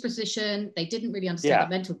physical disposition. They didn't really understand the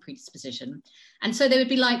mental predisposition. And so they would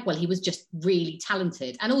be like, well, he was just really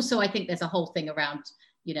talented. And also I think there's a whole thing around,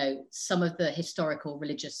 some of the historical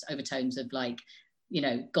religious overtones of like,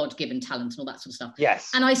 God-given talent and all that sort of stuff.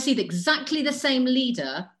 Yes. And I see exactly the same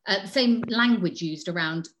the same language used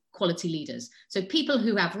around quality leaders. So people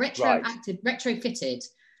who have retrofitted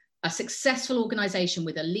a successful organization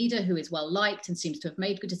with a leader who is well-liked and seems to have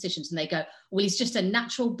made good decisions, and they go, well, he's just a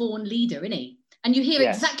natural born leader, isn't he? And you hear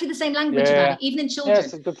exactly the same language about it, even in children. Yeah,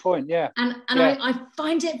 that's a good point. Yeah. And I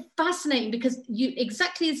find it fascinating because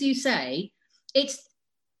exactly as you say,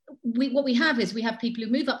 what we have is we have people who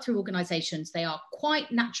move up through organizations. They are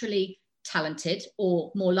quite naturally talented,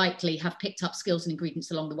 or more likely have picked up skills and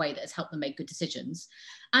ingredients along the way that has helped them make good decisions.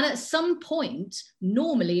 And at some point,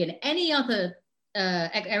 normally in any other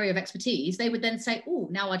area of expertise, they would then say, oh,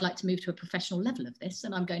 now I'd like to move to a professional level of this,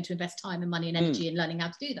 and I'm going to invest time and money and energy in learning how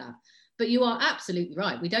to do that. But you are absolutely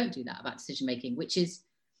right. We don't do that about decision making, which is,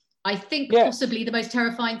 I think, possibly the most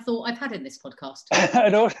terrifying thought I've had in this podcast.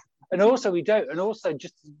 And also we don't. And also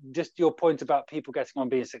just your point about people getting on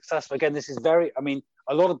being successful. Again, this is very, I mean,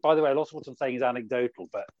 by the way, a lot of what I'm saying is anecdotal,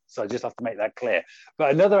 but so I just have to make that clear.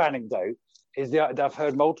 But another anecdote is that I've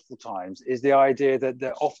heard multiple times is the idea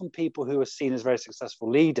that often people who are seen as very successful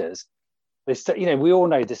leaders, we all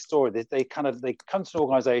know this story. They come to an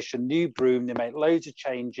organization, new broom, they make loads of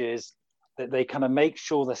changes, that they kind of make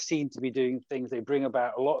sure they're seen to be doing things. They bring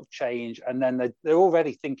about a lot of change, and then they're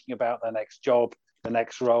already thinking about their next job, the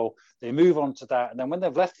next role. They move on to that, and then when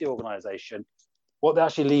they've left the organization, what they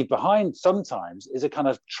actually leave behind sometimes is a kind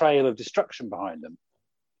of trail of destruction behind them.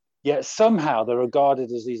 Yet somehow they're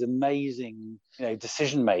regarded as these amazing,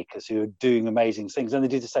 decision makers who are doing amazing things, and they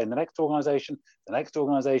do the same in the next organization, and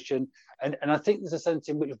I think there's a sense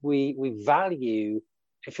in which we value,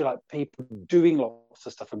 if you like, people doing lots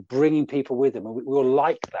of stuff and bringing people with them, and we all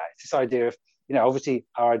like that. It's this idea of, obviously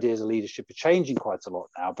our ideas of leadership are changing quite a lot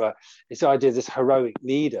now, but it's the idea of this heroic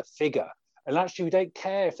leader figure. And actually, we don't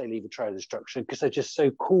care if they leave a trail of destruction because they're just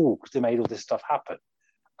so cool because they made all this stuff happen.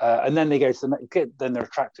 And then they go to then they're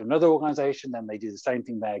attracted to another organization, then they do the same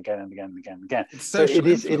thing there again and again and again and again. It's social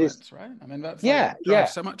influence, right? I mean,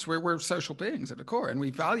 that's so much. We're social beings at the core, and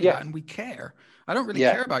we value that, and we care. I don't really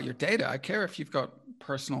care about your data. I care if you've got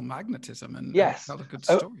personal magnetism and tell a good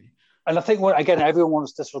story. And I think, again, everyone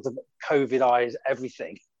wants to sort of COVID-ize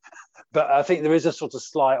everything. But I think there is a sort of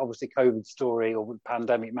slight, obviously, COVID story or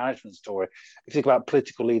pandemic management story. If you think about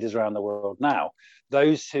political leaders around the world now,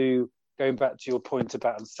 those who, going back to your point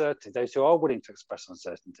about uncertainty, those who are willing to express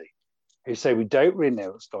uncertainty, who say we don't really know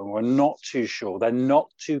what's going on, we're not too sure, they're not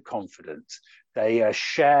too confident, they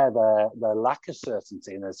share their lack of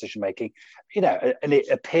certainty in their decision making, and it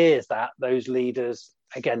appears that those leaders,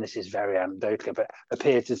 again, this is very anecdotal, but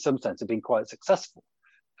appear to in some sense have been quite successful.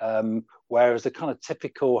 Whereas the kind of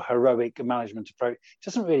typical heroic management approach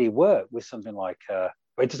doesn't really work with something like,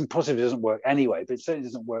 it possibly doesn't work anyway, but it certainly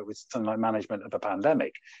doesn't work with something like management of a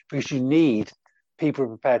pandemic, because you need people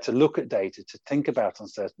prepared to look at data, to think about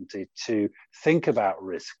uncertainty, to think about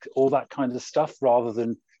risk, all that kind of stuff, rather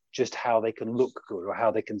than just how they can look good or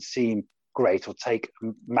how they can seem great or take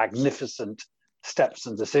magnificent steps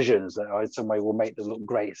and decisions that in some way will make them look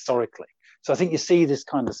great historically. So I think you see this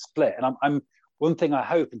kind of split. And I'm one thing I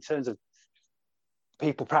hope, in terms of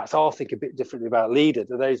people perhaps are thinking a bit differently about leaders,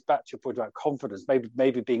 are those, back to your point about confidence,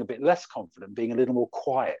 maybe being a bit less confident, being a little more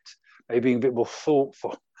quiet, maybe being a bit more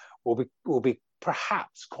thoughtful, will be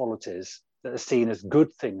perhaps qualities that are seen as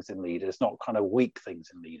good things in leaders, not kind of weak things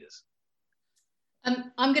in leaders.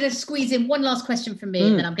 I'm going to squeeze in one last question from me,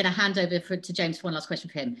 and then I'm going to hand over to James for one last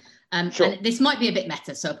question for him. Sure. And this might be a bit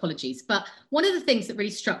meta, so apologies. But one of the things that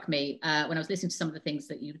really struck me when I was listening to some of the things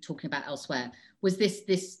that you were talking about elsewhere was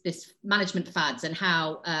this management fads, and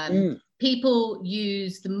how people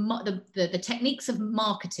use the techniques of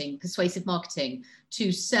marketing, persuasive marketing,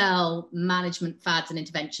 to sell management fads and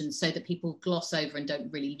interventions so that people gloss over and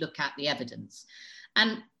don't really look at the evidence.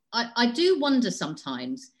 And I do wonder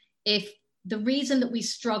sometimes if the reason that we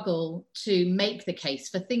struggle to make the case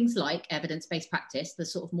for things like evidence-based practice, the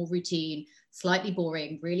sort of more routine, slightly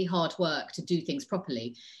boring, really hard work to do things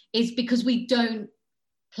properly, is because we don't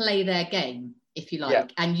play their game, if you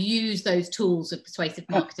like, and use those tools of persuasive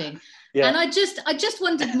marketing. And I just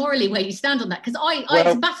wondered morally where you stand on that, because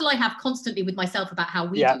it's a battle I have constantly with myself about how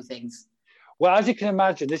we do things. Well, as you can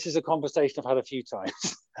imagine, this is a conversation I've had a few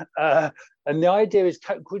times. And the idea is,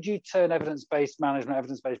 could you turn evidence-based management,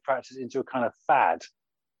 evidence-based practice into a kind of fad?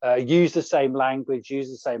 Use the same language,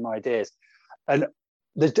 use the same ideas. And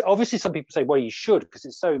obviously some people say, well, you should, because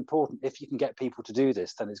it's so important. If you can get people to do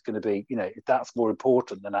this, then it's going to be, that's more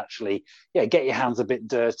important than actually, get your hands a bit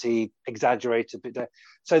dirty, exaggerate a bit.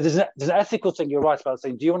 So there's an ethical thing you're right about,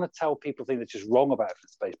 saying, do you want to tell people things that's just wrong about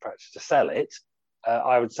evidence-based practice to sell it?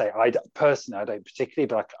 I would say, personally, I don't particularly,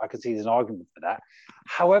 but I can see there's an argument for that.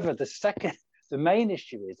 However, the main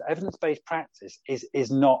issue is evidence-based practice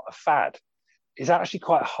is not a fad. It's actually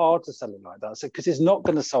quite hard to sell it like that. So, because it's not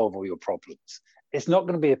going to solve all your problems. It's not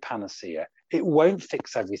going to be a panacea. It won't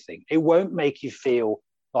fix everything. It won't make you feel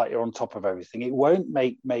like you're on top of everything. It won't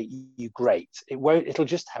make you great. It'll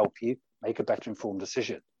just help you make a better informed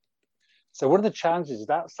decision. So one of the challenges is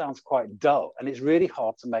that sounds quite dull, and it's really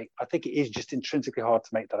hard to make. I think it is just intrinsically hard to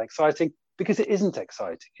make that exciting, because it isn't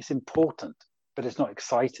exciting. It's important, but it's not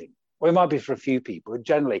exciting. Well, it might be for a few people, but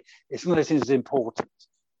generally it's one of those things that's important.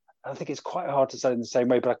 And I think it's quite hard to say in the same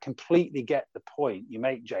way, but I completely get the point you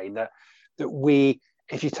make, Jane, that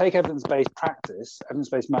if you take evidence-based practice,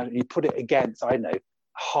 evidence-based management, you put it against, I don't know,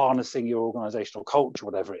 harnessing your organizational culture,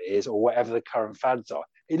 whatever it is, or whatever the current fads are,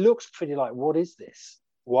 it looks pretty like, what is this?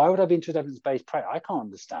 Why would I be interested in evidence-based practice? I can't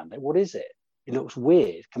understand it. What is it? It looks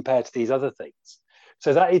weird compared to these other things.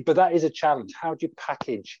 So that is a challenge. How do you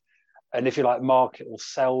package and, if you like, market or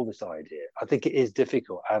sell this idea? I think it is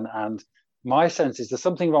difficult. And my sense is there's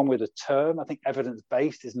something wrong with the term. I think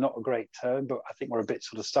evidence-based is not a great term, but I think we're a bit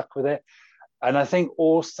sort of stuck with it. And I think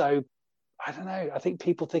also, I don't know, I think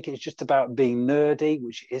people think it's just about being nerdy,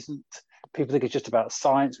 which it isn't. People think it's just about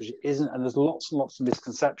science, which it isn't. And there's lots and lots of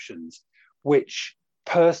misconceptions, which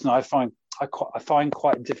personally I find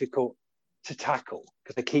quite difficult to tackle,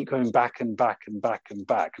 because they keep going back and back and back and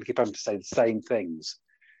back, and keep having to say the same things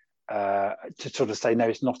to sort of say, no,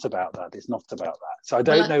 it's not about that. It's not about that. So I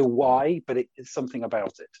don't know why, but it's something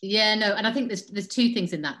about it. Yeah, no, and I think there's two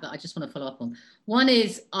things in that I just want to follow up on. One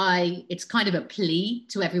is it's kind of a plea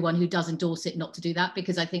to everyone who does endorse it not to do that,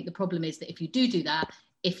 because I think the problem is that if you do that,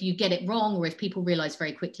 if you get it wrong, or if people realize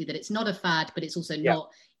very quickly that it's not a fad, but it's also not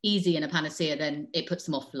easy and a panacea, then it puts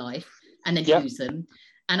them off life, and then lose them.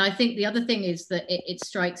 And I think the other thing is that it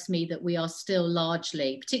strikes me that we are still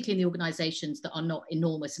largely, particularly in the organizations that are not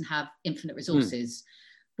enormous and have infinite resources,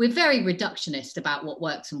 we're very reductionist about what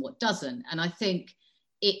works and what doesn't. And I think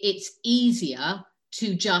it's easier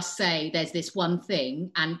to just say there's this one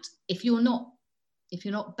thing. And if you're not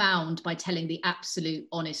bound by telling the absolute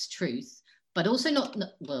honest truth, but also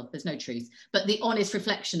there's no truth, but the honest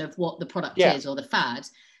reflection of what the product is or the fad,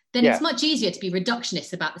 then it's much easier to be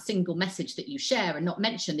reductionist about the single message that you share and not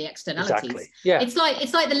mention the externalities. Exactly. Yeah. It's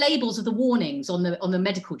like the labels of the warnings on the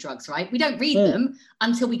medical drugs, right? We don't read them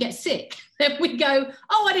until we get sick. Then we go,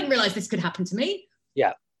 oh, I didn't realize this could happen to me.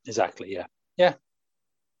 Yeah, exactly. Yeah. Yeah.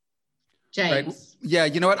 James. Right. Yeah,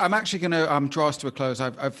 you know what? I'm actually going to draw us to a close.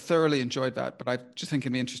 I've thoroughly enjoyed that, but I just think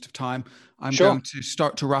in the interest of time, I'm going to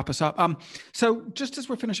start to wrap us up. So just as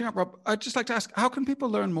we're finishing up, Rob, I'd just like to ask, how can people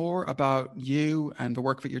learn more about you and the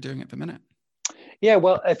work that you're doing at the minute? Yeah,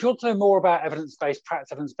 well, if you want to know more about evidence-based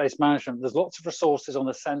practice, evidence-based management, there's lots of resources on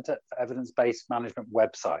the Centre for Evidence-Based Management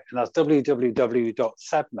website, and that's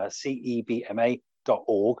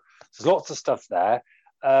www.cebma.org. There's lots of stuff there.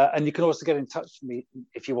 And you can also get in touch with me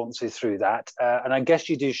if you want to through that. And I guess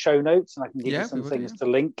you do show notes, and I can give you some things to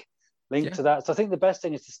link to that. So I think the best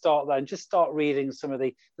thing is to start there and just start reading some of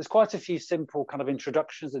there's quite a few simple kind of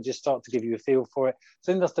introductions that just start to give you a feel for it.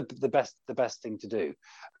 So I think that's the best thing to do.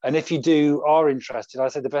 And if you are interested, I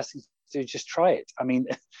say the best thing to do is just try it. I mean,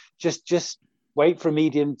 just wait for a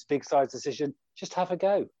medium to big size decision. Just have a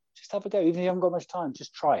go. Even if you haven't got much time,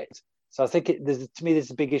 just try it. So I think to me,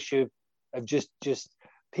 there's a big issue of just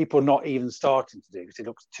people not even starting to do it because it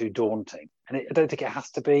looks too daunting. And I don't think it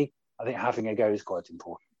has to be. I think having a go is quite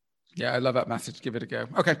important. Yeah, I love that message. Give it a go.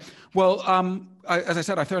 Okay. Well, as I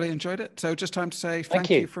said, I thoroughly enjoyed it. So just time to say thank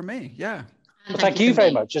you from me. Yeah. Well, thank you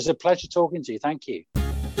very much. It's a pleasure talking to you. Thank you.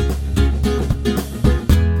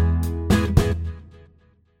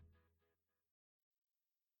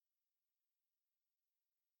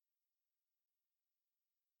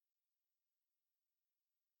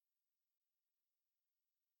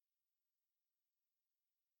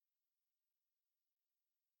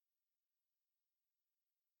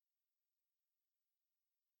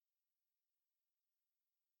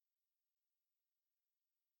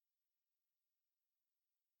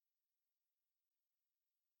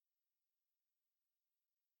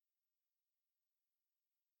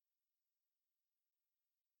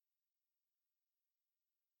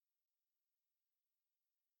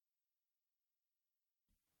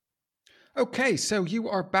 Okay, so you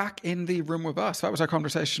are back in the room with us. That was our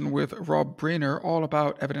conversation with Rob Briner, all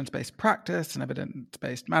about evidence-based practice and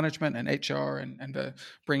evidence-based management and HR and the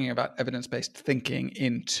bringing about evidence-based thinking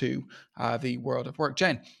into the world of work.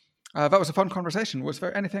 Jane, that was a fun conversation. Was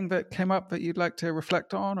there anything that came up that you'd like to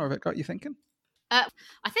reflect on or that got you thinking? I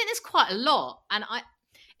think there's quite a lot. And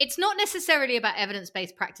it's not necessarily about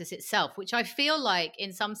evidence-based practice itself, which I feel like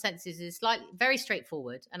in some senses is very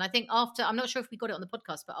straightforward. And I think I'm not sure if we got it on the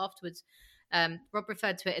podcast, but afterwards, Rob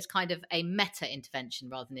referred to it as kind of a meta intervention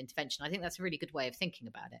rather than intervention. I think that's a really good way of thinking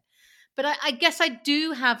about it. But I guess I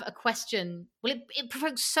do have a question. Well, it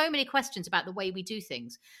provokes so many questions about the way we do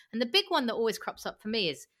things. And the big one that always crops up for me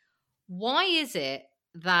is, why is it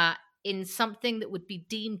that in something that would be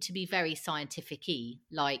deemed to be very scientific-y,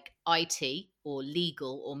 like IT or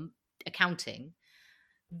legal or accounting,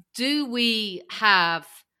 do we have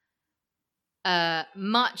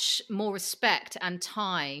much more respect and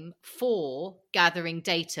time for gathering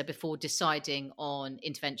data before deciding on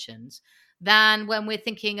interventions than when we're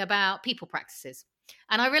thinking about people practices?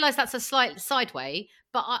 And I realize that's a slight sideway,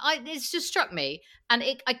 but it's just struck me, and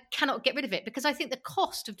I cannot get rid of it, because I think the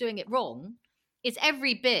cost of doing it wrong is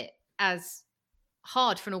every bit as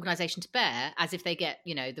hard for an organization to bear as if they get,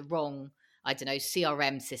 the wrong, I don't know,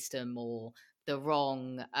 CRM system or the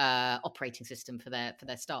wrong operating system for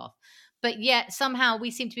their staff. But yet somehow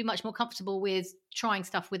we seem to be much more comfortable with trying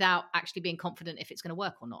stuff without actually being confident if it's going to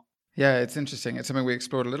work or not. Yeah, it's interesting. It's something we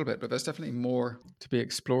explored a little bit, but there's definitely more to be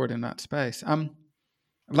explored in that space.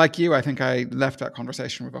 Like you, I think I left that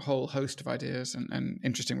conversation with a whole host of ideas and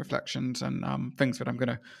interesting reflections and things that I'm going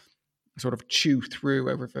to sort of chew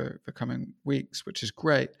through over the coming weeks, which is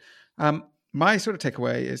great. My sort of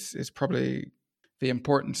takeaway is probably the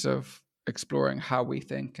importance of exploring how we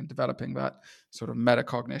think and developing that sort of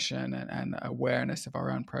metacognition and awareness of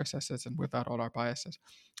our own processes, and with that, all our biases.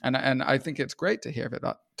 And I think it's great to hear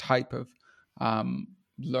that type of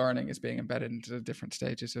learning is being embedded into the different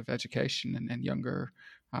stages of education and younger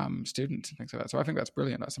students and things like that. So I think that's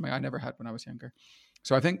brilliant. That's something I never had when I was younger.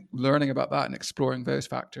 So I think learning about that and exploring those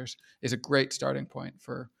factors is a great starting point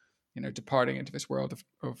for, departing into this world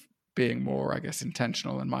of being more, I guess,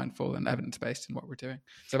 intentional and mindful and evidence-based in what we're doing.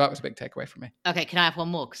 So that was a big takeaway for me. Okay, can I have one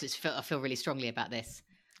more? Because I feel really strongly about this.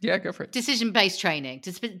 Yeah, go for it. Decision-based training,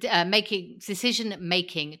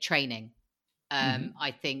 decision-making training.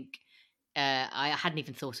 I think I hadn't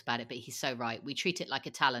even thought about it, but he's so right. We treat it like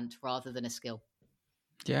a talent rather than a skill.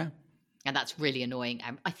 Yeah. And that's really annoying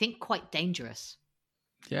and I think quite dangerous.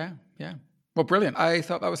 Yeah. Well, brilliant. I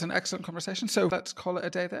thought that was an excellent conversation. So let's call it a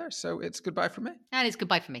day there. So it's goodbye from me. And it's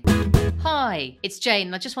goodbye from me. Hi, it's Jane.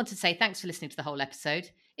 And I just wanted to say thanks for listening to the whole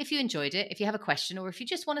episode. If you enjoyed it, if you have a question, or if you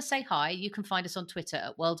just want to say hi, you can find us on Twitter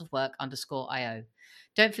at worldofwork_IO.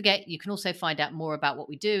 Don't forget, you can also find out more about what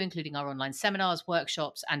we do, including our online seminars,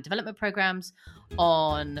 workshops, and development programs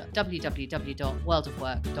on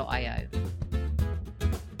www.worldofwork.io.